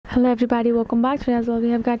Hello everybody, welcome back. Today as well we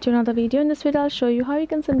have got you another video. In this video I'll show you how you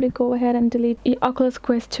can simply go ahead and delete your Oculus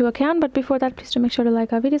Quest 2 account. But before that, please do make sure to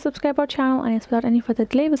like our video, subscribe our channel, and without any further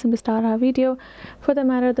delay we'll simply start our video. For the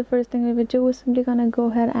matter, the first thing we will do is simply gonna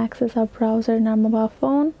go ahead and access our browser in our mobile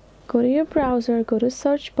phone. Go to your browser, go to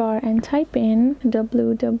search bar and type in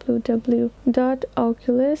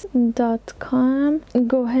www.oculus.com.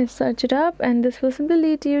 go ahead, search it up, and this will simply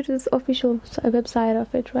lead you to this official website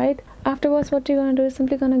of it, right? Afterwards, what you're gonna do is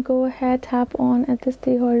simply gonna go ahead, tap on at this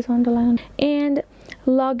three horizontal line and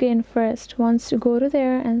log in first. Once you go to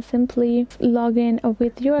there and simply log in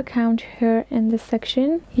with your account here in this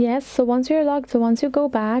section. Yes, so once you go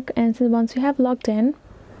back, and once you have logged in,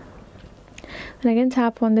 and again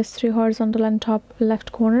tap on this three horizontal and top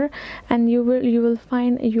left corner, and you will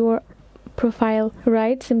find your profile,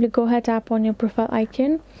 right? Simply go ahead, tap on your profile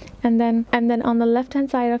icon, and then on the left hand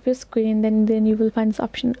side of your screen, then you will find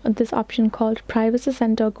this option called Privacy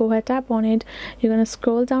Center. Go ahead, tap on it. You're gonna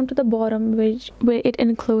scroll down to the bottom where it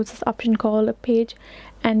includes this option called a page,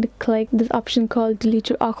 and click this option called delete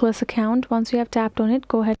your Oculus account. Once you have tapped on it,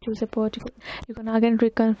 go ahead, choose a particular. You can again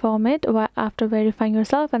reconfirm it after verifying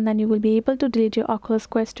yourself, and then you will be able to delete your Oculus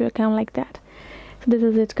Quest 2 account like that. So this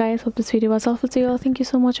is it, guys. Hope this video was helpful to you all. Thank you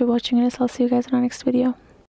so much for watching, and I'll see you guys in our next video.